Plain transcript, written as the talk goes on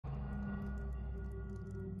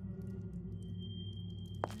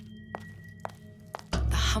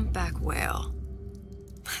humpback whale.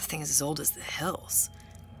 That thing is as old as the hills.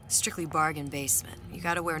 Strictly bargain basement. You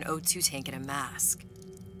gotta wear an O2 tank and a mask.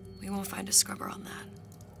 We won't find a scrubber on that.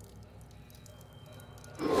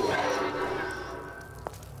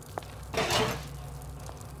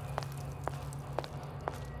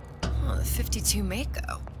 Oh, the 52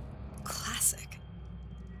 Mako. Classic.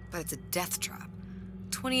 But it's a death trap.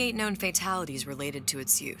 28 known fatalities related to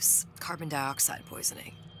its use. Carbon dioxide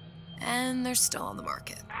poisoning. And they're still on the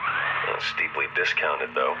market. Steeply discounted,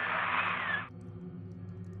 though.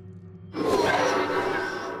 Of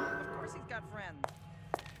course he's got friends,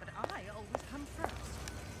 but I always come first.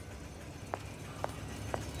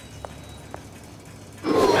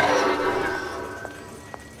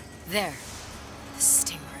 There. The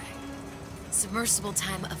Stingray. Submersible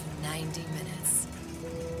time of 90 minutes.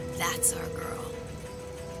 That's our girl.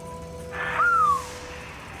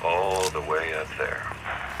 All the way up there.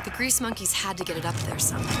 The grease monkeys had to get it up there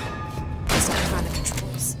somehow. Just gotta find the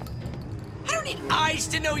controls. I don't need eyes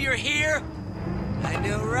to know you're here. I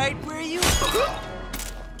know right where you are.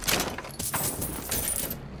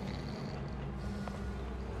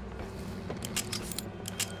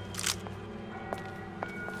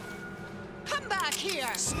 Come back here!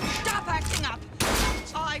 Stop acting up!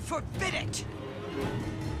 I forbid it!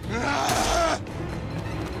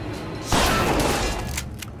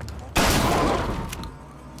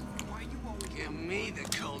 Why you won't give me the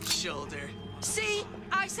cold shoulder? See?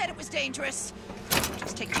 I said it was dangerous.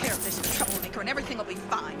 Just take care of this troublemaker and everything will be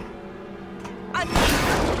fine.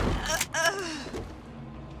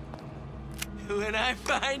 When I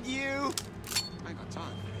find you... I ain't got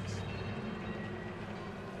time for this.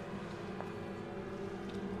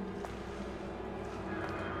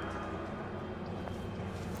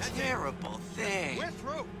 Terrible thing. We're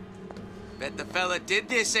through. Bet the fella did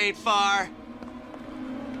this ain't far.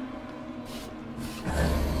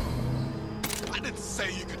 I didn't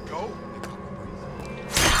say you could go.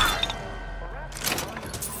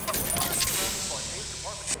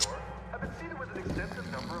 Have been seeded with an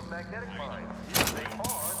extensive number of magnetic mines. They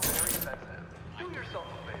are very effective. Do yourself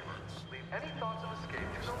a favor. Leave any thoughts of escape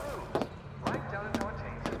to the ruse. Right down into our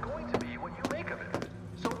tanks is going to be what you make of it.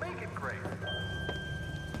 So make it great.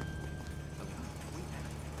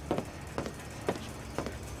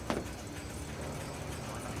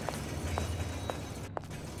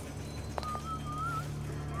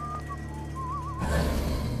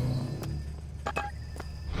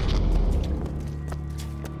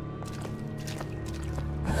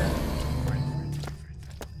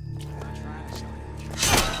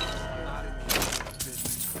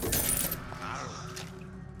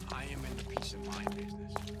 I am in the peace of mind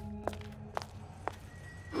business.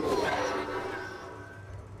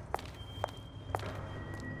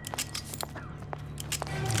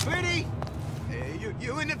 Pretty, Hey,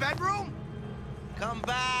 you in the bedroom? come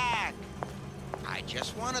back. I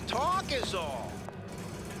just want to talk is all.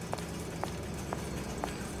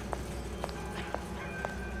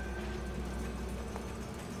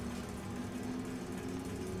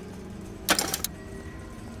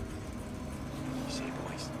 You see,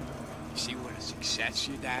 boys? You see what a success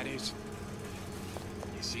your dad is?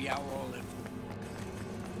 You see how we're all living?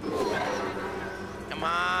 Come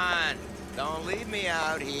on. Don't leave me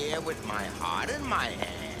out here with my heart in my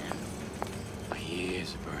hand. My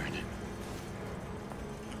ears are burning.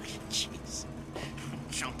 Jeez. I'm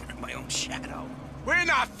jumping in my own shadow. We're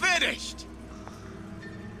not finished!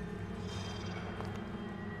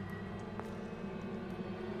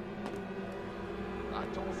 I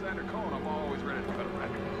told Sander Cohen I'm always ready to cut a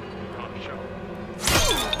record. On the show.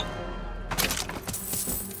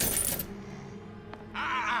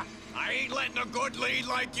 I ain't letting a good lead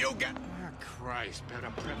like you get. Oh, Christ, better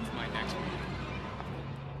prep for my next meeting.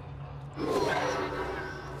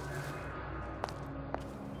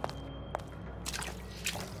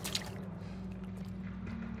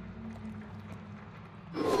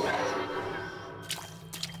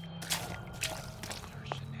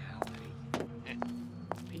 Personality.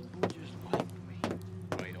 People just like me.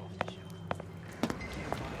 Right off the show.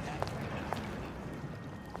 Can't buy that.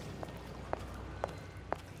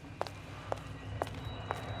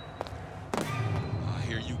 I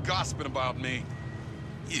hear you gossiping about me.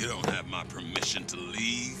 You don't have my permission to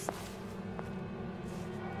leave.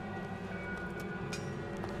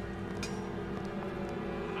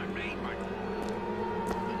 I made my...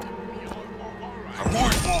 All right. I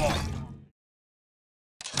want more!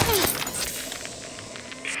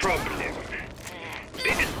 Problem.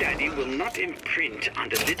 Big Daddy will not imprint on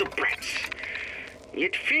the little brats.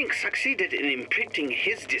 Yet Fink succeeded in imprinting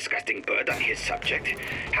his disgusting bird on his subject.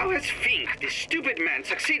 How has Fink, this stupid man,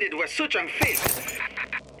 succeeded with such unfaith?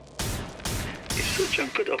 future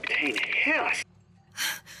could obtain health.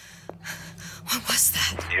 What was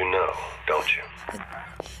that? You know, don't you?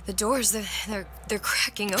 The doors, they're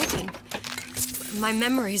cracking open. My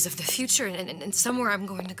memories of the future and somewhere I'm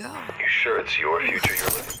going to go. You sure it's your future you're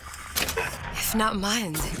living? If not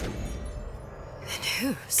mine, then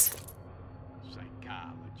whose?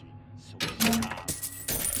 Psychology, sociology.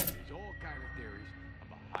 There's all kind of theories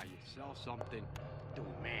about how you sell something to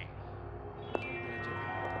a man.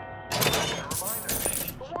 Reminder,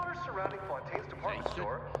 the waters surrounding Fontaine's department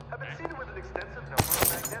store have been seeded with an extensive number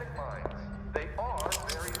of magnetic mines. They are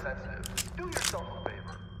very sensitive. Do yourself a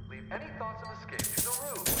favor. Leave any thoughts of escape to the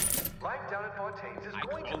ruse. Life down in Fontaine's is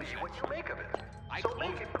going to be what you make of it. So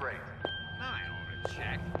make it great. I own a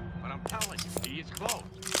check, but I'm telling you, he is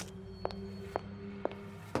closed.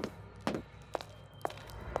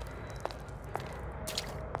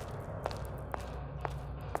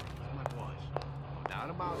 My boss, no doubt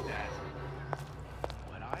about that.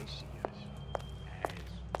 What I see us as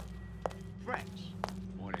friends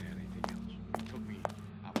more than anything else. He took me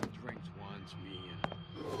out for drinks once,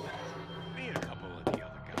 me and a couple of the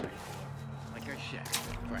other guys. Like I said,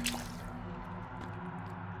 friends.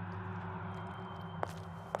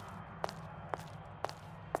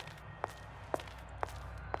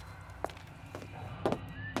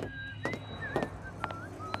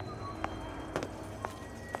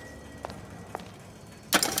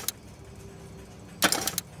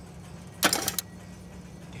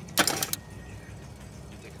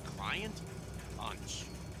 Punch.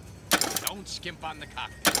 Don't skimp on the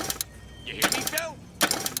cocktail. You hear me, Phil?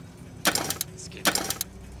 Don't skimp.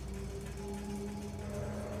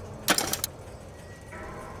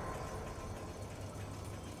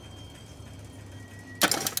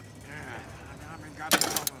 I've got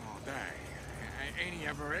trouble all day. Ain't he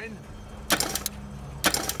ever in?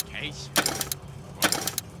 Case? Well,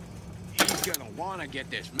 he's gonna wanna get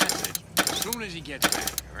this message as soon as he gets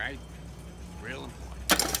back, all right? Real important.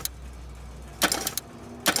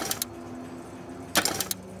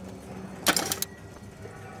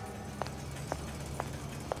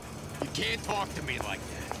 You can't talk to me like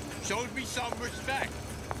that. Show me some respect.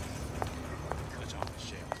 Because I'm a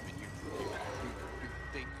salesman, you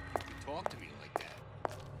think you can talk to me like that?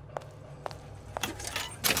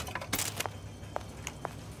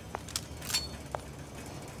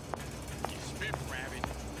 You spit rabbit,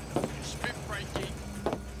 you spit Frankie,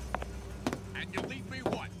 and you leave me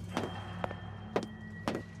what?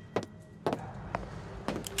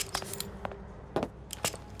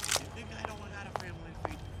 You think I don't got a family to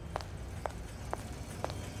feed?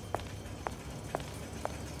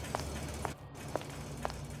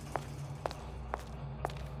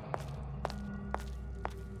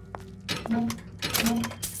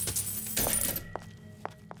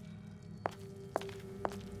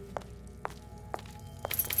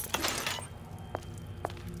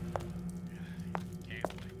 Can't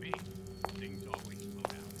blame me. Things always slow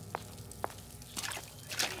down.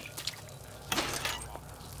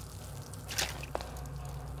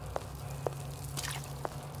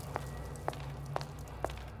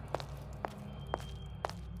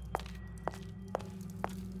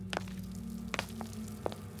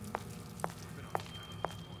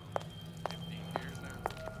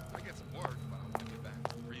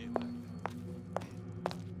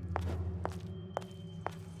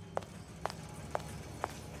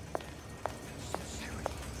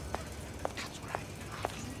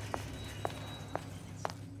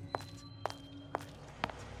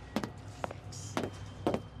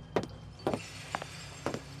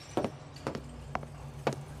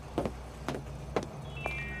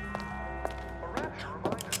 A rapture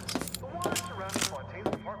reminder, the waters surrounding Fontaine's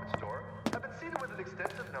department store have been seeded with an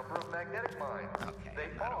extensive number of magnetic mines. They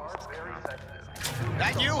are very sensitive.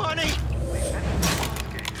 That you, honey? Leave any thoughts of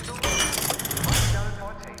escape to the ruse. Life down in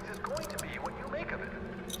Fontaine's is going to be what you make of it.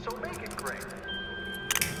 So make it great.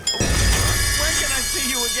 When can I see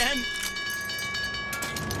you again?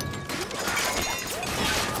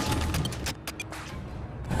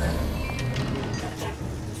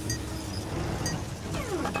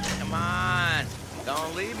 Come on.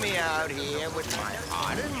 Don't leave me out here with my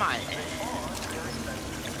heart in my hand.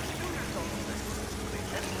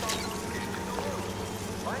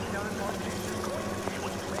 Life down in Fontaine's is going to be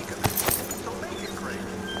what you make of it. So make it great.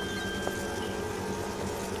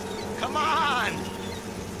 Come on!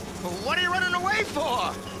 What are you running away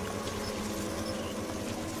for?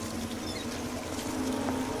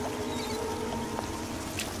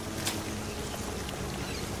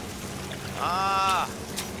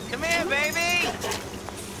 Come here, baby!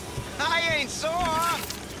 I ain't sore!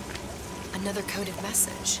 Another coded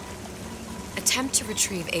message. Attempt to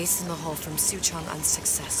retrieve Ace in the Hole from Suchong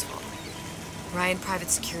unsuccessful. Ryan Private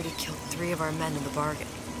Security killed 3 of our men in the bargain.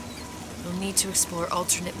 We'll need to explore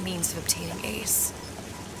alternate means of obtaining Ace.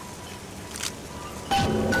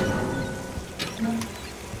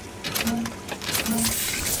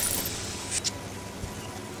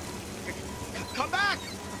 Come back!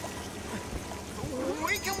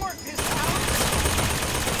 We can work this out!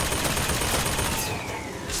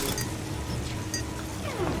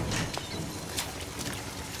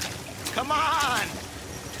 Come on!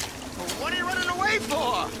 What are you running away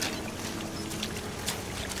for?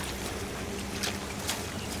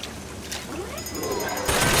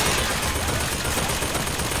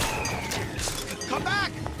 Come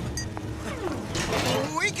back!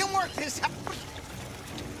 We can work this out!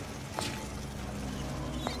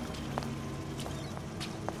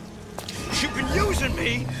 You've been using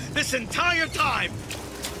me this entire time!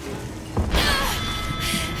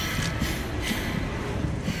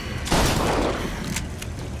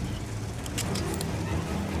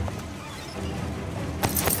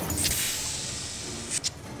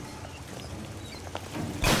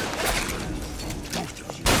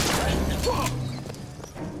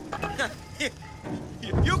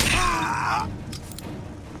 You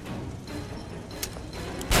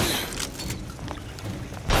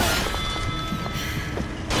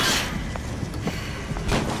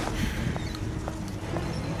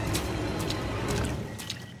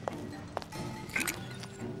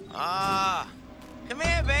come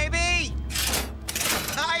here, baby.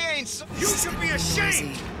 I ain't so. You should be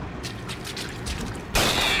ashamed!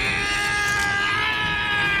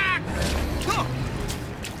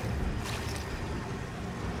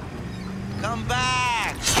 Come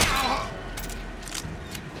back.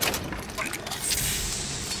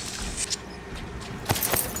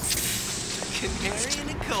 Canary in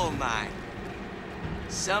a coal mine.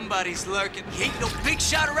 Somebody's lurking. Ain't no big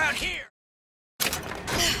shot around here.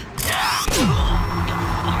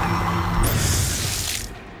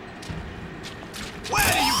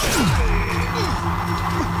 Where do you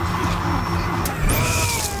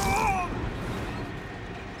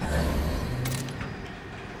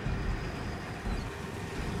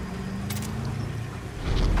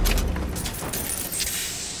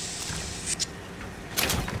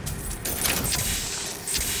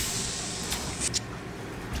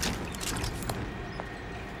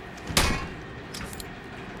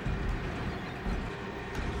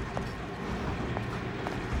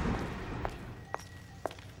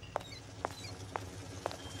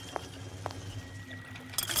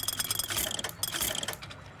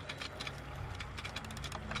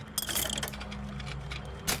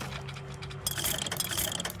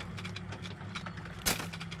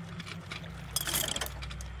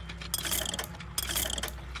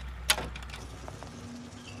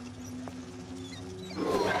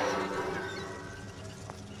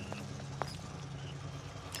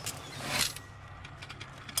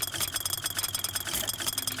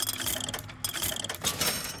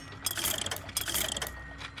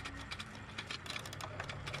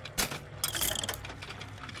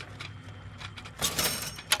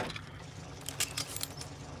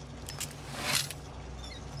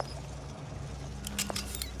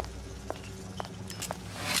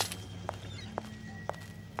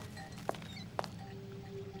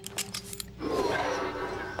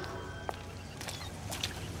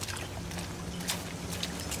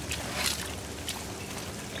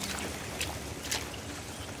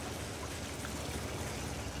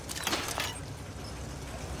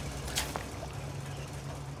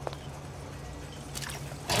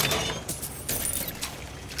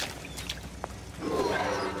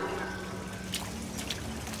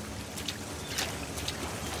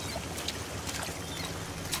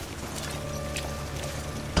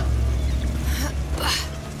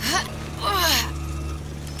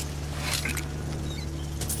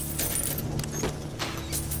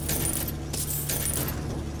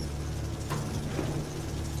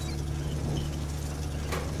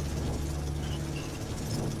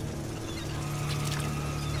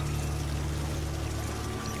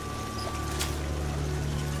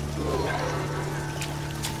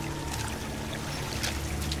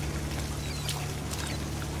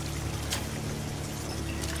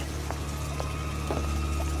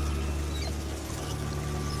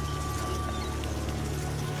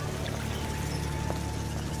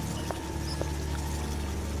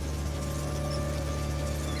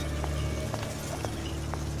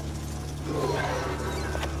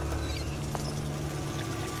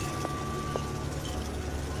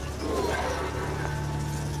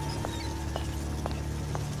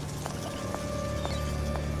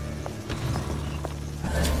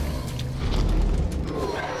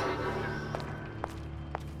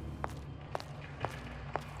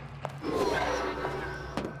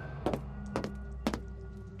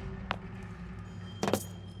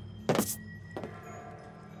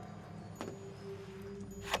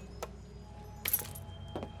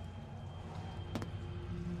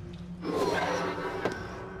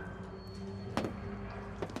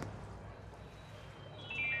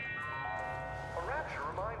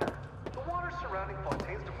reminder. The waters surrounding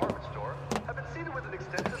Fontaine's department store have been seeded with an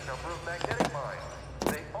extensive number of magnetic mines.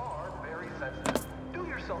 They are very sensitive. Do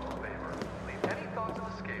yourself a favor. Leave any thoughts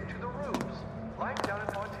of escape to the rubes. Life down in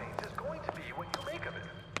Fontaine's is going to be what you make of it.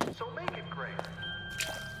 So make it great.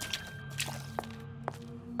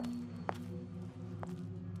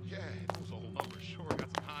 Yeah, those old numbers sure got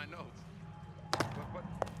some high notes. But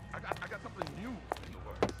I got something new in the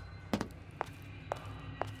works.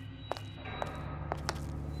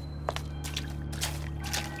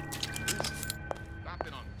 I've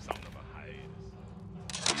been on something of a hiatus.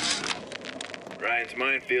 Ryan's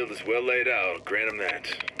minefield is well laid out, grant him that.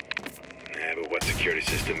 Yeah, but what security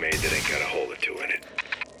system made that ain't got a hole or two in it?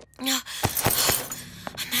 Another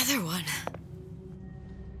one.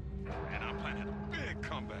 And I'm planning a big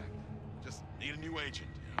comeback. Just need a new agent,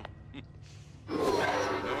 you know?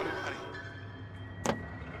 Know anybody?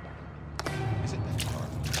 Is it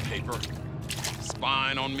that paper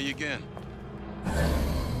spying on me again?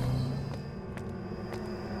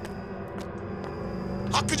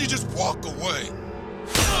 How could you just walk away?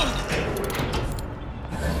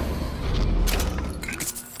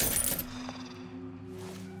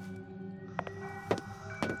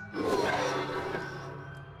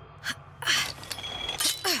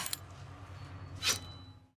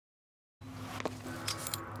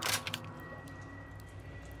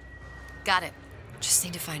 Got it. Just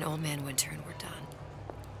need to find Old Man Winter and we're done.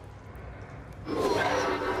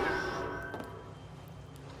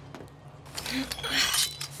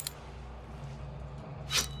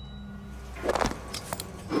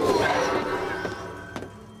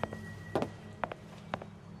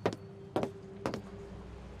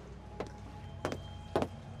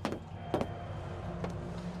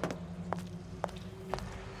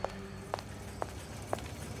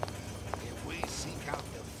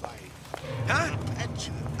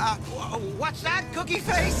 What's that, Cookie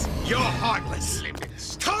Face? You're heartless.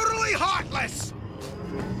 Totally heartless!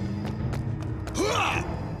 What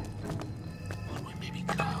we may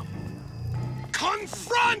become.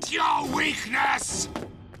 Confront your weakness! Any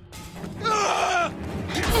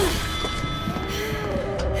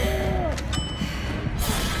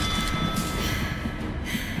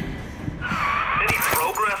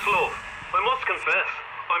progress, love? I must confess,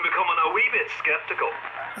 I'm becoming a wee bit skeptical.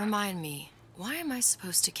 Remind me, why am I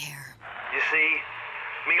supposed to care? You see,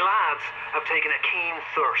 me lads have taken a keen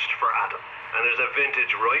thirst for Adam, and there's a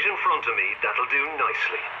vintage right in front of me that'll do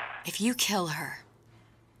nicely. If you kill her,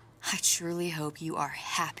 I truly hope you are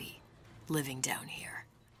happy living down here.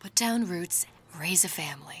 Put down roots, raise a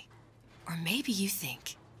family. Or maybe you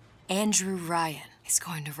think Andrew Ryan is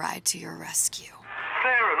going to ride to your rescue.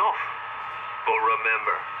 Fair enough. But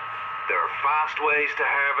remember, there are fast ways to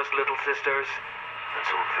harvest little sisters, and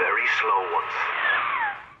some very slow ones.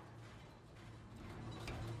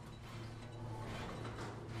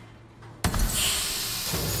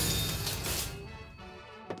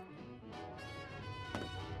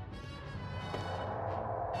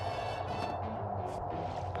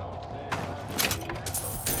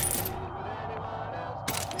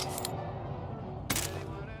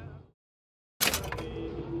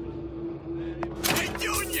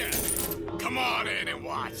 Come on in and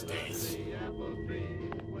watch this.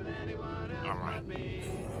 All right.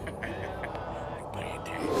 Pay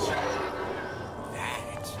attention.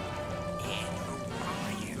 That's Andrew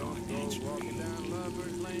Ryan on that screen.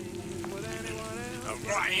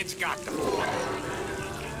 Ryan's got the ball.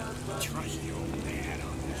 Trust your dad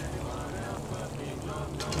on this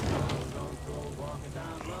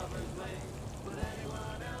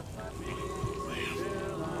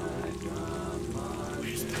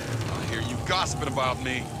I hear you gossiping about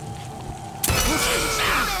me.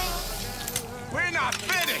 We're not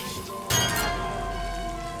finished!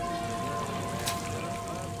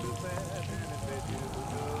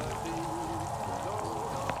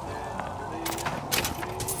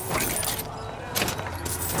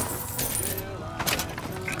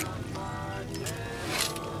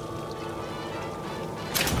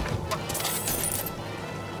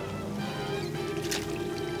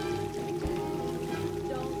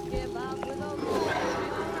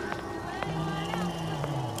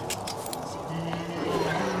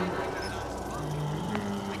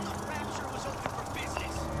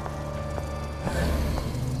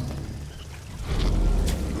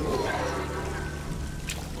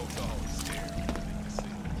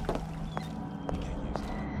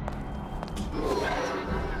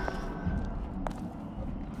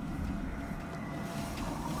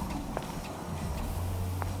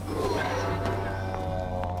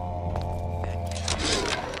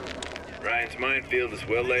 Ryan's minefield is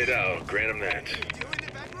well laid out, grant him that.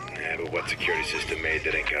 Yeah, but what security system made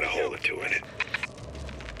that ain't got a hole or two in it.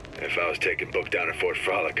 If I was taking book down at Fort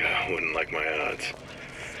Frolic, I wouldn't like my odds.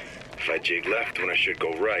 If I jig left when I should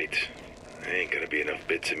go right, there ain't gonna be enough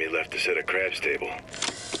bits of me left to set a crab's table.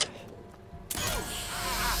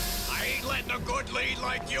 I ain't letting a good lead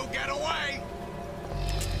like you get away!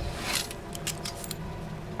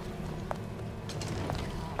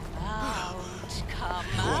 Come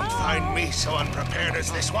Won't out. find me so unprepared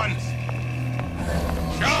as this one.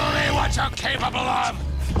 Show me what you're capable of!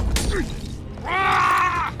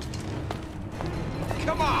 Ah!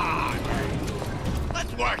 Come on!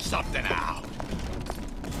 Let's work something out.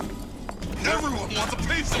 Everyone wants a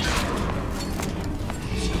piece of it!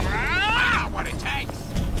 Ah, what it takes!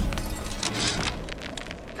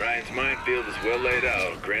 Ryan's minefield is well laid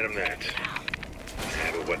out, grant him that.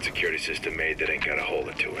 Yeah, but what security system made that ain't got a hole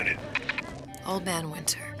or two in it? Old Man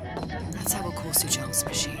Winter. That's how we'll cool Suchong's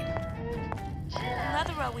machine.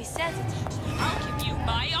 Mother always says it's I'll give you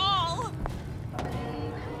my all.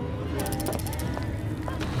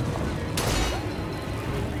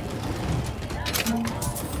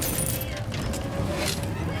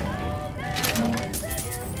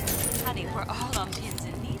 Honey, we're all on pins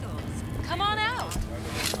and needles. Come on out.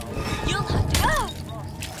 You'll have to go.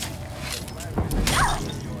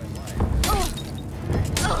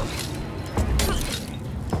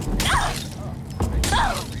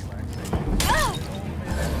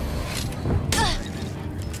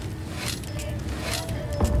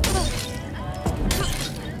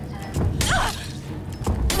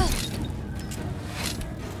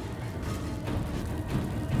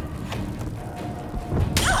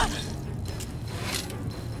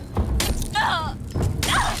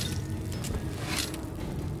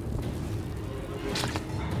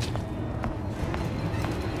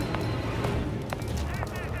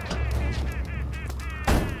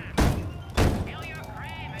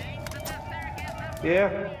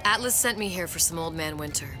 Yeah? Atlas sent me here for some Old Man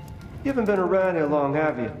Winter. You haven't been around here long,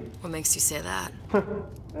 have you? What makes you say that?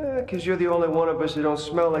 'Cause you're the only one of us who don't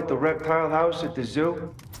smell like the reptile house at the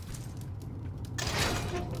zoo.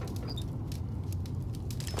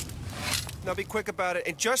 Now be quick about it,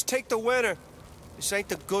 and just take the winner. This ain't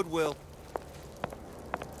the Goodwill.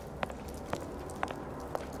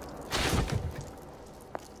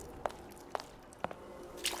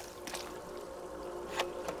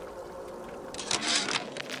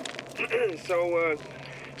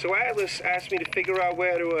 So Atlas asked me to figure out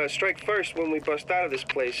where to strike first when we bust out of this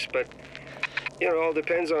place, but, you know, it all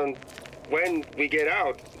depends on when we get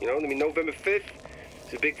out, you know? I mean, November 5th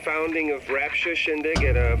is a big founding of Rapture shindig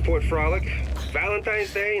at Fort Frolic.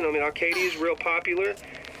 Valentine's Day, you know, I mean, Arcadia is real popular.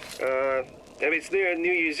 I mean, it's near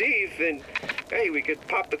New Year's Eve, and, hey, we could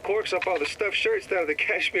pop the corks off all the stuffed shirts down at the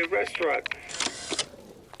Kashmir restaurant.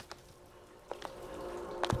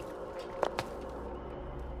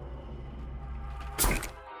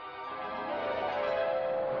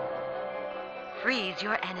 Freeze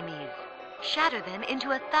your enemies. Shatter them into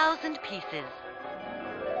 1,000 pieces.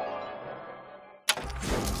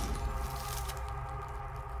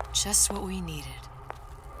 Just what we needed.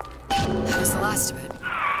 That was the last of it.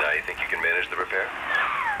 Now you think you can manage the repair?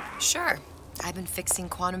 Sure. I've been fixing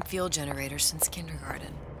quantum field generators since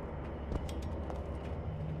kindergarten.